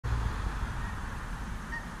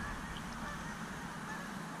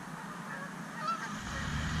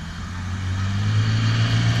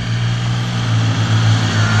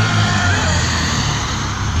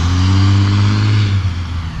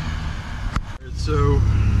So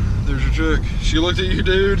there's your chick. She looked at you,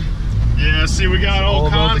 dude. Yeah, see, we got all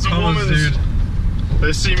kinds of Cummins, women. dude.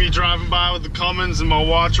 They see me driving by with the Cummins and my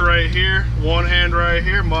watch right here, one hand right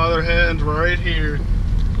here, my other hand right here.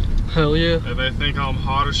 Hell yeah. And they think I'm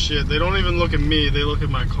hot as shit. They don't even look at me, they look at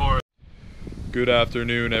my car. Good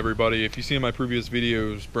afternoon, everybody. If you see in my previous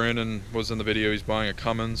videos, Brandon was in the video. He's buying a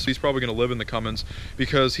Cummins. He's probably going to live in the Cummins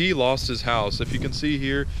because he lost his house. If you can see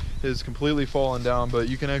here, it's completely fallen down, but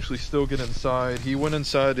you can actually still get inside. He went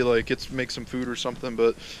inside to like make some food or something,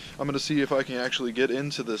 but I'm going to see if I can actually get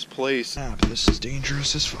into this place. This is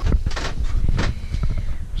dangerous as fuck.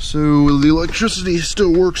 So the electricity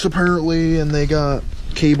still works apparently, and they got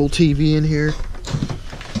cable TV in here.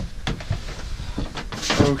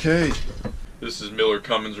 Okay. This is Miller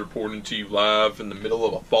Cummins reporting to you live in the middle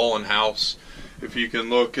of a fallen house. If you can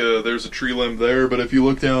look, there's a tree limb there, but if you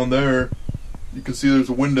look down there, you can see there's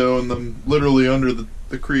a window and I'm literally under the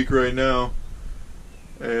creek right now.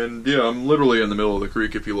 And yeah, I'm literally in the middle of the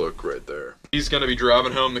creek if you look right there. He's going to be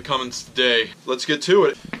driving home the Cummins today. Let's get to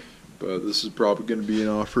it. But this is probably going to be an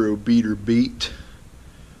off-road beat or beat.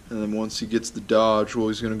 And then once he gets the Dodge, well,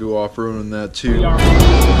 he's going to go off-roading that too.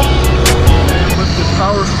 And with the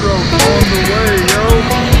power stroke on the way, yo!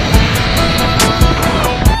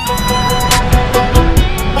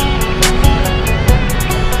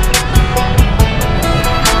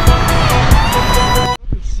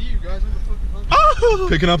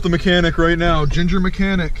 Picking up the mechanic right now, Ginger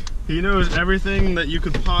Mechanic. He knows everything that you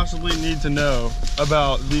could possibly need to know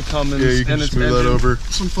about the Cummins. Yeah, you can and just its move that over.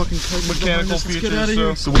 Some fucking mechanical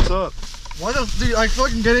features. So what's up? Why the dude? I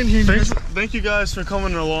fucking get in here. Thank you guys for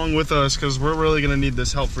coming along with us because we're really gonna need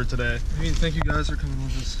this help for today. I mean, thank you guys for coming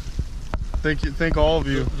with us. Thank all of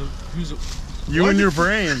you. You and your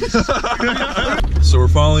brains. So we're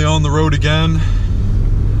finally on the road again.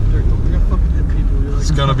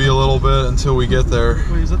 It's gonna be a little bit until we get there.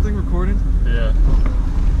 Wait, is that thing recording? Yeah.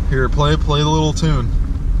 Here, play the little tune.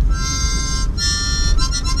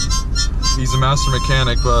 He's a master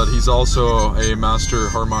mechanic, but he's also a master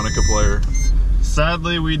harmonica player.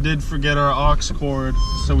 Sadly, we did forget our aux cord,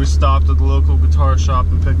 so we stopped at the local guitar shop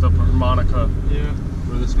and picked up a harmonica. Yeah.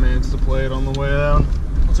 For this man's to play it on the way down.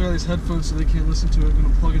 Let's wear these headphones so they can't listen to it. I'm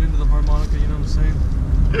gonna plug it into the harmonica, you know what I'm saying?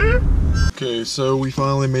 Okay, so we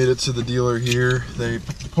finally made it to the dealer here. They're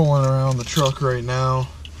pulling around the truck right now.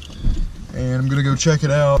 And I'm gonna go check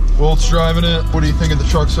it out. Walt's driving it. What do you think of the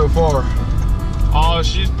truck so far? Oh,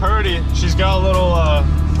 she's pretty. She's got a little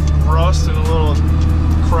rust and a little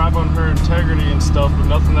crap on her integrity and stuff, but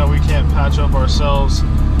nothing that we can't patch up ourselves.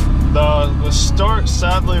 The start,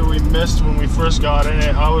 sadly, we missed when we first got in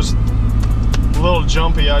it. I was a little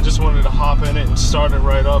jumpy. I just wanted to hop in it and start it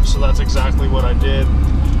right up, so that's exactly what I did.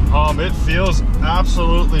 It feels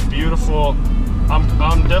absolutely beautiful.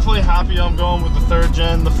 I'm definitely happy I'm going with the 3rd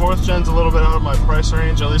gen. The 4th gen's a little bit out of my price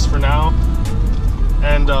range, at least for now.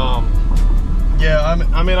 And yeah,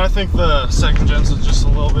 I mean, I think the 2nd gen's just a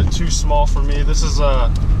little bit too small for me. This is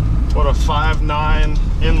a 5.9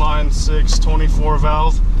 inline 6 24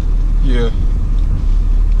 valve. Yeah.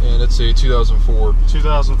 And it's a 2004.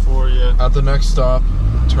 2004, yeah. At the next stop,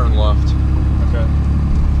 turn left. Okay.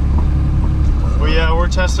 Well, yeah, we're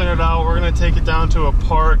testing it out. We're gonna take it down to a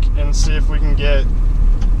park and see if we can get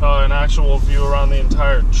an actual view around the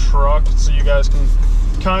entire truck, so you guys can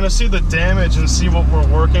kind of see the damage and see what we're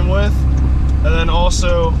working with. And then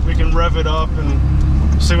also we can rev it up and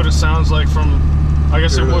see what it sounds like from. I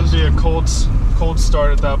guess it wouldn't be a cold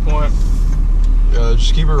start at that point. Yeah,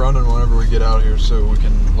 just keep it running whenever we get out here so we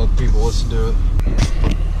can let people listen to it.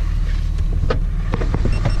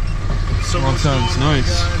 So that sounds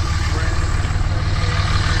nice.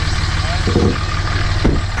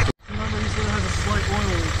 Remember, he said it has a slight oil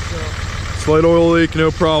leak, so. Slight oil leak,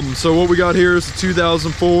 no problem. So what we got here is the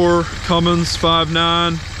 2004 Cummins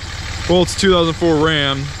 5.9. Well, it's a 2004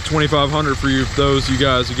 Ram 2500 for you, those you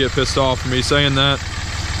guys who get pissed off for me saying that.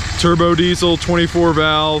 Turbo diesel, 24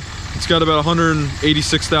 valve. It's got about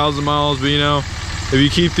 186,000 miles, but you know, if you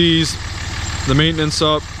keep the maintenance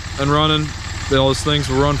up and running, those things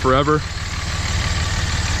will run forever.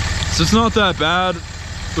 So it's not that bad.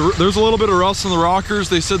 There's a little bit of rust in the rockers.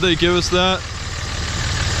 They said they'd give us that.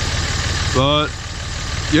 But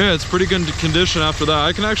yeah, it's pretty good condition after that.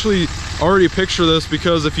 I can actually already picture this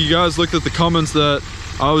because if you guys looked at the Cummins that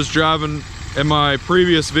I was driving in my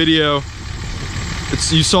previous video,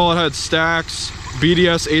 you saw it had stacks,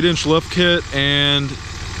 BDS 8-inch lift kit, and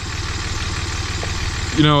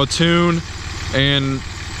you know, a tune and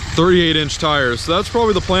 38-inch tires. So that's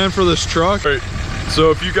probably the plan for this truck. Right.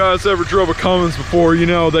 So if you guys ever drove a Cummins before, you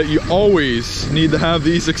know that you always need to have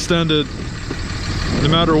these extended no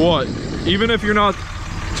matter what. even if you're not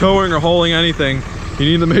towing or hauling anything, you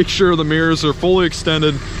need to make sure the mirrors are fully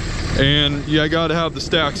extended, and you gotta have the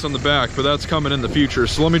stacks on the back, but that's coming in the future.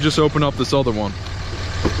 So let me just open up this other one.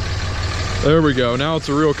 There we go, now it's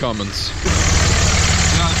a real Cummins.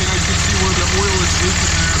 Yeah, I think I can see where the oil is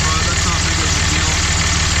leaking there, but that's not big of a deal.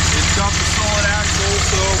 It's got the solid axle,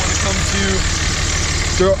 so when it comes to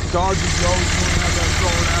Dodges, you always want to have that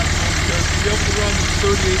solid axle, because to be able to run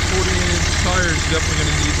 38, 40-inch tires, you're definitely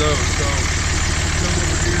going to need those. So, come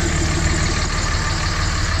over here.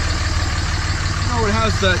 You know, it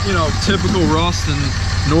has that, you know, typical rust in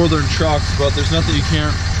northern trucks, but there's nothing you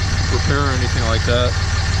can't repair or anything like that.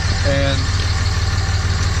 And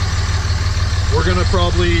we're gonna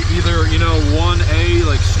probably either, you know, 1A,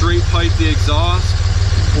 like straight pipe the exhaust,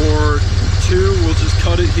 or 2, we'll just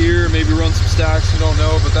cut it here, maybe run some stacks, you don't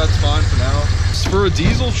know, but that's fine for now. For a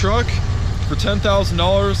diesel truck, for $10,000,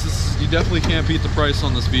 you definitely can't beat the price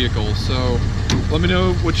on this vehicle. So let me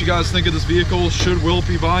know what you guys think of this vehicle. Should Will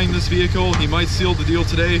be buying this vehicle? He might seal the deal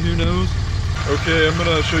today, who knows? Okay, I'm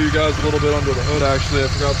gonna show you guys a little bit under the hood. Actually, I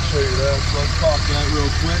forgot to show you that, so let's pop that real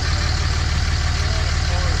quick.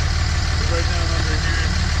 Right down under here.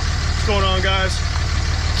 What's going on, guys?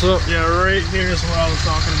 So yeah, right here is what I was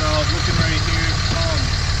talking about. Looking right here,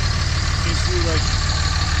 you see like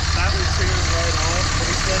that was tearing right off.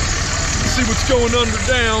 see what's going under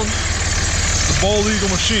down the Bald Eagle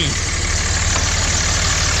machine.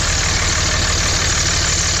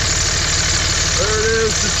 There it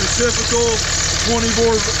is, just a typical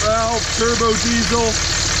 20-bore valve turbo diesel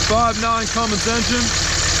 5.9 Cummins engine.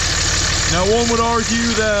 Now one would argue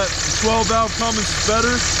that the 12-valve Cummins is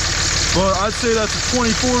better, but I'd say that the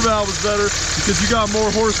 24-valve is better because you got more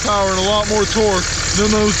horsepower and a lot more torque than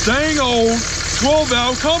those dang old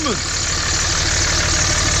 12-valve Cummins.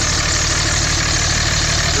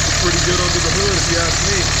 It's pretty good under the hood if you ask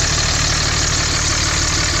me.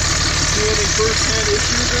 See any first-hand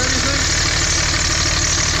issues or anything?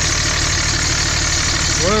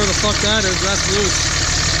 Whatever the fuck that is, that's loose.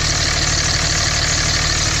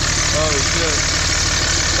 Oh shit.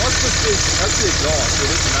 That's the exhaust, it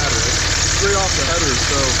doesn't matter. It's straight off the header,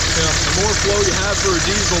 so yeah, the more flow you have for a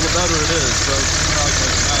diesel, the better it is. So it's not like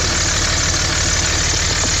it matters.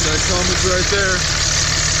 That Cummins right there.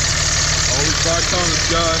 Always buy Cummins,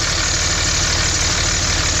 guys.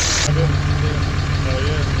 Oh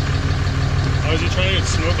yeah. Oh, is he trying to get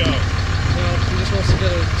smoke out? No, he just wants to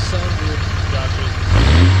get a sound view. Gotcha.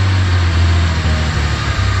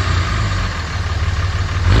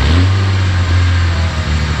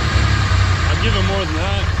 I'd give him more than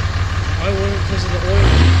that. I wouldn't because of the oil.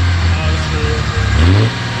 Oh, that's true.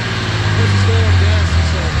 Plus it's going on gas,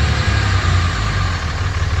 so.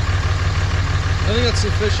 I think that's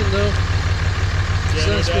sufficient though. Yeah,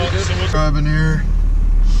 Sounds no pretty doubt. good. So what- Driving here.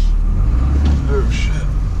 Oh shit.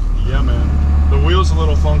 yeah, man. The wheel's a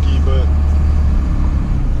little funky, but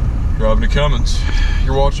Driving to Cummins.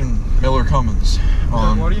 You're watching Miller Cummins.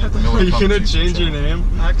 Why do you have to- Miller are you Cummins gonna YouTube change your channel.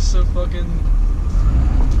 name? Acts so fucking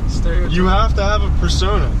stereotypical. You have to have a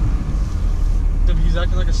persona. Dude, he's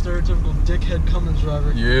acting like a stereotypical dickhead Cummins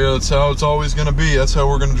driver. Yeah, that's how it's always gonna be. That's how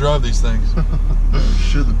we're gonna drive these things. Oh,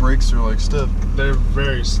 shit, the brakes are like stiff. They're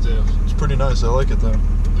very stiff. It's pretty nice. I like it though.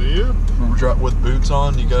 Do you? With boots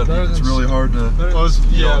on, you got. Better It's than- really hard to. Better Well, than-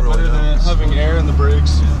 yeah, don't really better than know. having air in the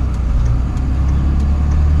brakes.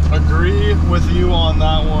 Agree with you on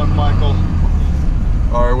that one, Michael.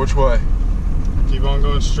 All right, which way? Keep on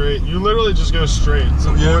going straight. You literally just go straight.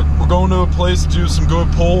 So yeah, we're going to a place to do some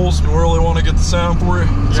good pulls. We really want to get the sound for you.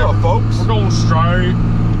 What's Yeah, up, folks? We're going straight.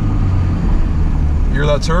 You're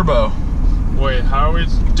that turbo. Wait, how are we?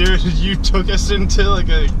 Dude, you took us into like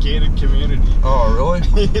a gated community. Oh, really?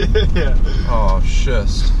 Yeah. Oh, shit.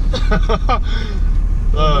 Oh,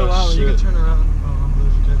 Oh, wow, you can shit. turn around. Oh, I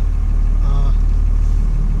believe you can.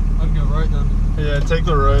 I'd go right then. Yeah, take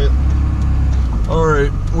the right. All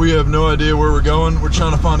right, we have no idea where we're going. We're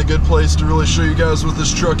trying to find a good place to really show you guys what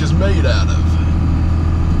this truck is made out of.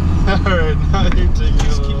 Alright, now you're taking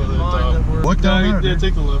Just a keep little in bit mind that we're Look down there, Yeah, dude.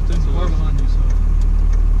 take the left. Take the we're left. behind you,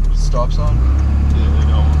 so. Stop sign. Yeah, they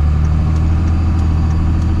got one.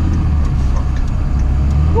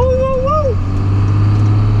 Woo, woo, woo!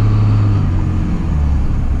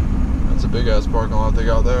 That's a big ass parking lot they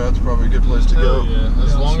got there. That's probably a good place to Hell go. yeah,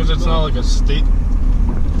 as Yeah, long as super it's not cool. like a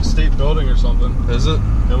state building or something. Is it?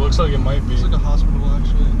 It looks like it might be. It's like a hospital,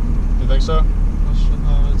 actually. You think so?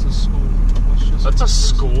 It's a school. That's a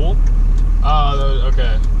school?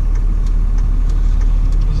 Okay.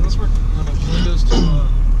 Isn't this where Kelly goes to,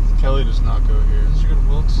 Kelly does not go here. does she go to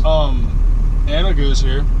Wilkes? Anna goes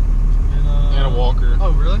here. And, Anna Walker.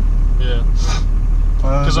 Oh, really? Yeah.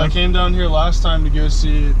 Because I came down here last time to go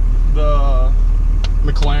see the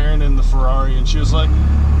McLaren and the Ferrari, and she was like,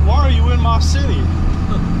 "Why are you in my city?"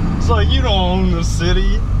 It's like, you don't own the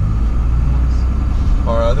city.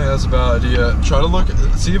 Alright, I think that's a bad idea. Try to look,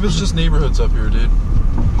 see if it's just neighborhoods up here, dude.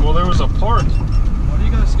 Well, there was a park. Why do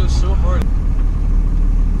you guys go so hard?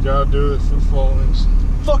 Gotta do it for followings.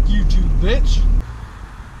 Fuck you two, bitch.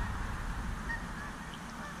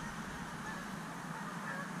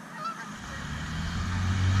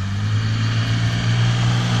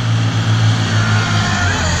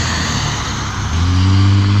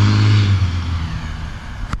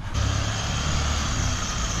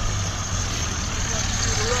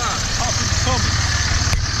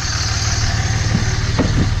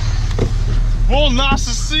 Well, nice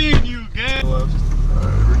to see you again. Alright,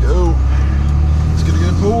 here we go. Let's get a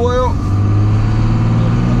good pull out.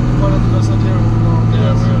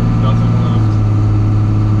 Yeah, we have nothing left.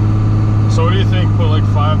 So what do you think? Put like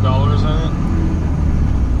 $5 in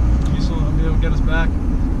it? Diesel, I'll be able to get us back.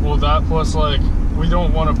 Well, that plus like, we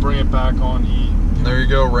don't want to bring it back on E. And there you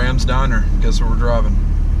go, Ram's Diner. Guess where we're driving.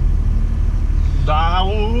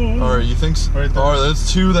 Alright, you think so? Right there. Alright,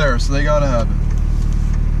 that's 2 there, so they gotta have it.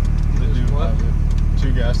 They do have it.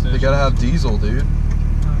 2 gas stations. They gotta have diesel, dude.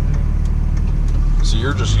 So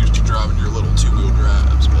you're just used to driving your little 2-wheel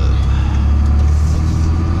drives, but...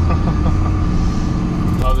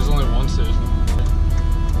 Oh, there's only one station.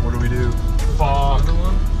 What do we do? Fuck.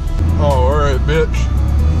 Oh, alright, bitch.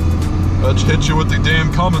 Let's hit you with the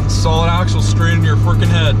damn Cummins. Solid axle straight in your freaking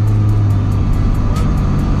head.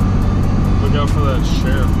 Look out for that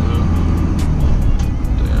sheriff, dude.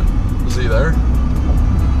 Damn. Is he there?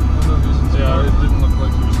 Yeah, it didn't look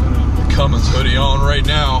like he was in it. Cummins hoodie on right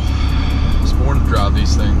now. He's born to drive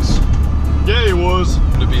these things. Yeah, he was.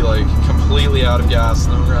 To be like completely out of gas,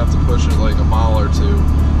 and then we're gonna have to push it like a mile or 2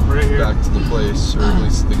 Right here. back to the place, or at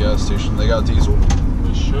least the gas station. They got diesel?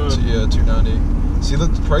 They should. Yeah, $2.90. See, the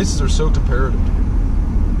prices are so comparative.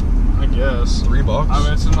 I guess. $3. I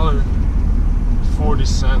mean, it's another 40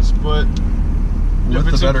 cents, but With if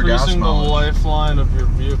it's the better gas increasing the mileage. lifeline of your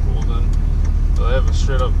vehicle, then they have a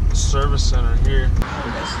straight up service center here.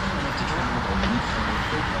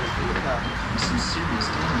 Some serious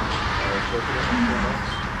damage.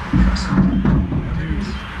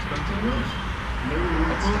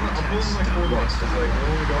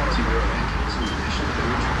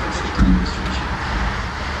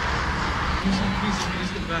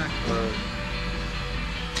 Please get back.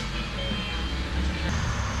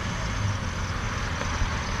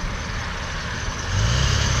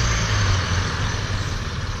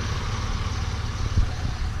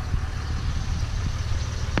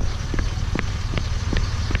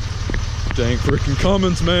 Dang freaking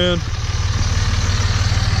Cummins, man.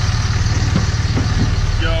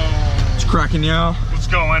 Yo, It's cracking you out. what's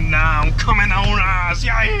going on? Coming on us,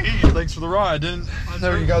 yay! Thanks for the ride, didn't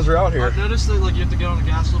know you guys were out here. I've noticed that like you have to get on the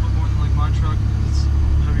gas a little bit more than like my truck. It's a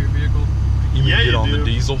heavier vehicle. You Yeah, get you on do. the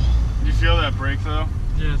diesel. You feel that brake though?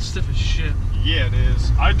 Yeah, it's stiff as shit. Yeah, it is.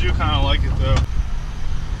 I do kind of like it though.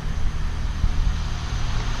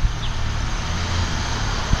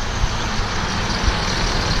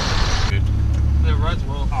 Yeah, it rides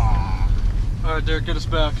well. Aww. Alright, Derek, get us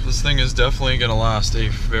back. This thing is definitely gonna last a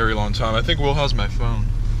very long time. I think Will has my phone.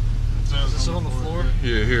 Is this on the floor?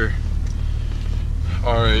 Yeah, here.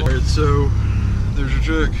 Alright, so there's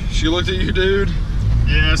your chick. She looked at you, dude.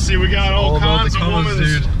 Yeah, see, we got all about kinds the of Cummins,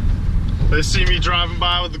 women. dude. They see me driving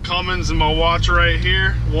by with the Cummins and my watch right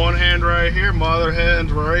here, one hand right here, my other hand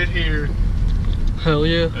right here, Hell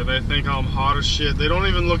yeah. and they think I'm hot as shit. They don't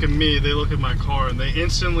even look at me, they look at my car, and they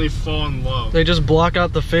instantly fall in love. They just block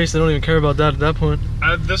out the face. They don't even care about that at that point.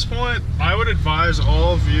 At this point, I would advise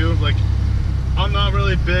all of you, like, I'm not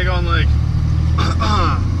really big on like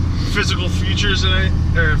physical features and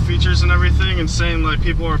everything, and saying like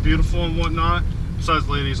people are beautiful and whatnot. Besides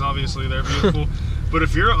ladies, obviously they're beautiful. But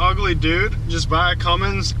if you're an ugly dude, just buy a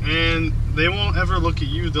Cummins and they won't ever look at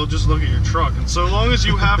you, they'll just look at your truck. And so long as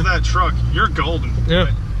you have that truck, you're golden. Yeah,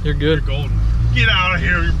 you're You're good. golden. Get out of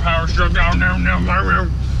here, your power stroke. Trying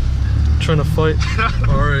to fight.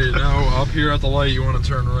 Alright, now up here at the light, you want to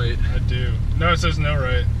turn right. I do. No, it says no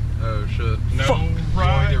right. Oh shit. No Fuck.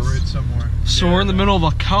 right. Get right somewhere. So we're in the middle of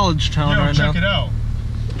a college town Yo, right check now. it out.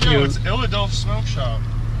 Yo, Yo. it's Illadelph Smoke Shop.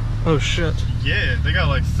 Oh shit. Yeah, they got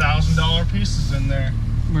like $1,000 pieces in there.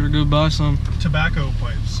 Better go buy some. Tobacco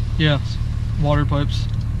pipes. Yeah. Water pipes.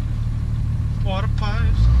 Water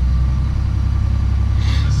pipes.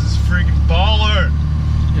 This is freaking baller.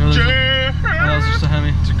 Yeah, Yeah. that was just a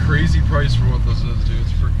Hemi. It's a crazy price for what this is, dude.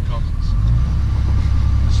 It's freaking Cummins.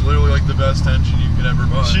 It's literally like the best engine you could ever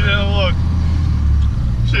buy. She didn't look.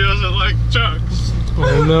 She doesn't like trucks.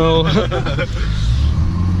 Oh no.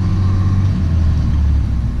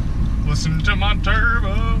 Listen to my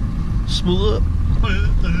turbo. Spool up.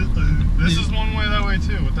 This is one way that way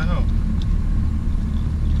too. What the hell?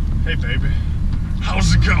 Hey baby,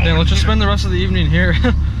 how's it going? Yeah, let's just spend the rest of the evening here.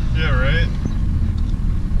 Yeah, right.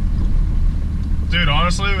 Dude,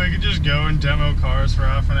 honestly, we could just go and demo cars for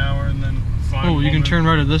half an hour and then find. Oh, you can turn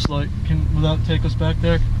right at this light. Will that take us back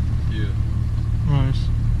there? Yeah. Nice.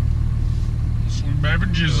 Sweet baby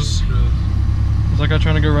Jesus. Is that guy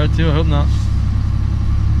trying to go right too? I hope not.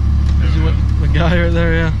 Is he what, the guy right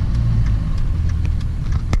there? Yeah.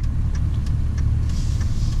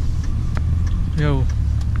 Yo.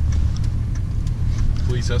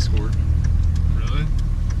 Police escort. Really?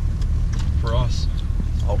 For us.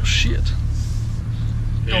 Oh shit.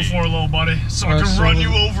 Go for it, little buddy, so I Alright, can so run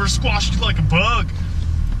you over, squash you like a bug.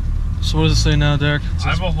 So what does it say now, Derek? I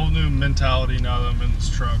have a whole new mentality now that I'm in this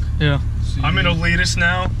truck. Yeah. I'm an elitist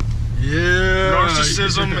now. Yeah.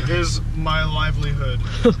 Narcissism is my livelihood.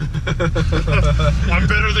 I'm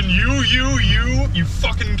better than you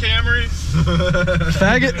fucking Camry.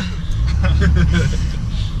 Faggot.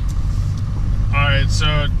 Alright,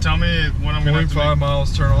 so tell me when I'm going to 0.5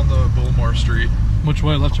 miles, turn on the Bullmar Street. Which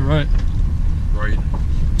way, left or right? Right.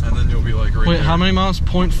 And then you'll be like right Wait, there. how many miles?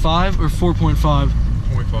 0.5 or 4.5?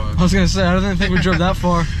 0.5. I was gonna say, I didn't think we drove that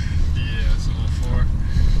far. Yeah, it's a little far.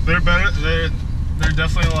 They're better, they're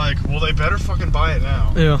definitely like, well, they better fucking buy it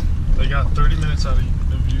now. Yeah. They got 30 minutes of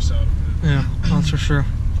use out of it. Yeah, that's for sure.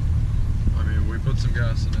 I mean, we put some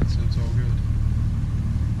gas in it, so it's all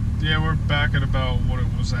good. Yeah, we're back at about what it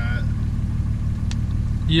was at.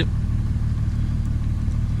 Yep.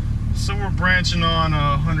 So we're branching on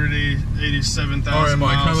 187,000 All right,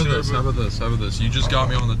 Mike, how miles about here, this? but- How about this? How about this? You just got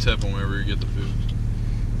me on the tip whenever you get the food.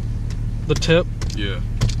 The tip. Yeah.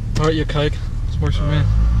 Alright, you kike. This works for me.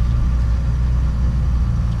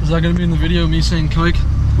 Is that gonna be in the video, me saying kike?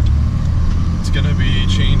 It's gonna be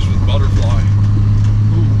changed with butterfly.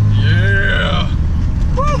 Ooh. Yeah.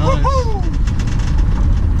 Nice.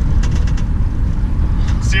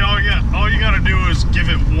 See, all you gotta do is give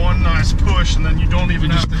it one nice push, and then you don't even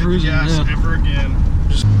You're have just to hit the cruising, gas yeah. ever again.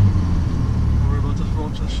 We're about to roll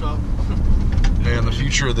to the shop. Man, the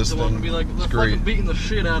future of this They want to thing be like, is they're great. fucking beating the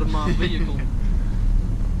shit out of my vehicle.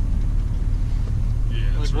 Yeah,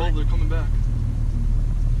 Like, that's well, right. they're coming back.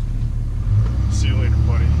 See you later,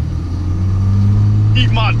 buddy.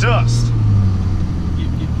 Eat my dust.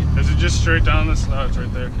 Is it just straight down this? Oh, it's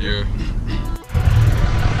right there. Yeah.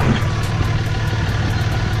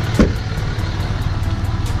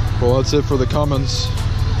 Well, that's it for the Cummins.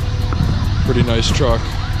 Pretty nice truck.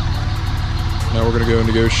 Now we're gonna go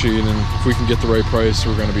negotiate, and if we can get the right price,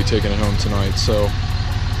 we're gonna be taking it home tonight. So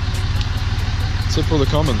that's it for the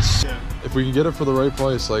Cummins. Yeah. If we can get it for the right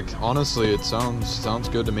price, like honestly, it sounds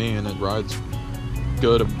good to me, and it rides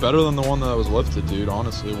good, better than the one that was lifted, dude.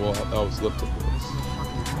 Honestly, well, that was lifted.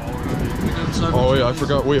 Oh wait, I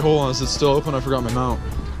forgot. Wait, hold on. Is it still open? I forgot my mount.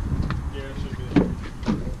 Yeah, it should be.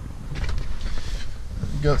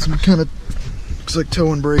 Got some kind of, looks like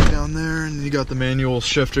tow and brake down there, and you got the manual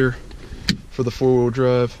shifter for the 4-wheel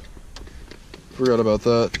drive. Forgot about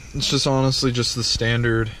that. It's just honestly just the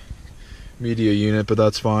standard media unit, but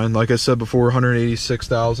that's fine. Like I said before,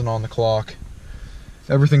 186,000 on the clock.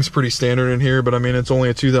 Everything's pretty standard in here, but I mean, it's only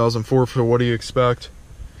a 2004, so what do you expect?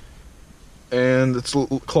 And it's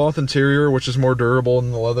cloth interior, which is more durable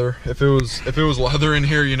than the leather. If it was leather in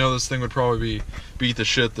here, you know, this thing would probably beat the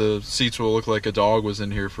shit. The seats will look like a dog was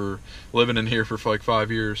living in here for like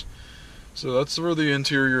 5 years. So that's for the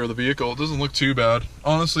interior of the vehicle. It doesn't look too bad.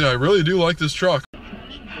 Honestly, I really do like this truck.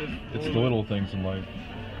 It's the little things in life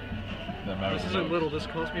that matter. This isn't little, this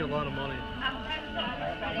cost me a lot of money.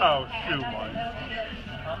 Oh, shoot,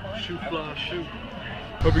 Mike. Shoot, fly, shoot.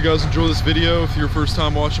 Hope you guys enjoy this video. If you're first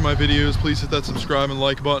time watching my videos, please hit that subscribe and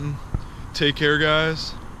like button. Take care,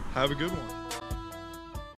 guys. Have a good one.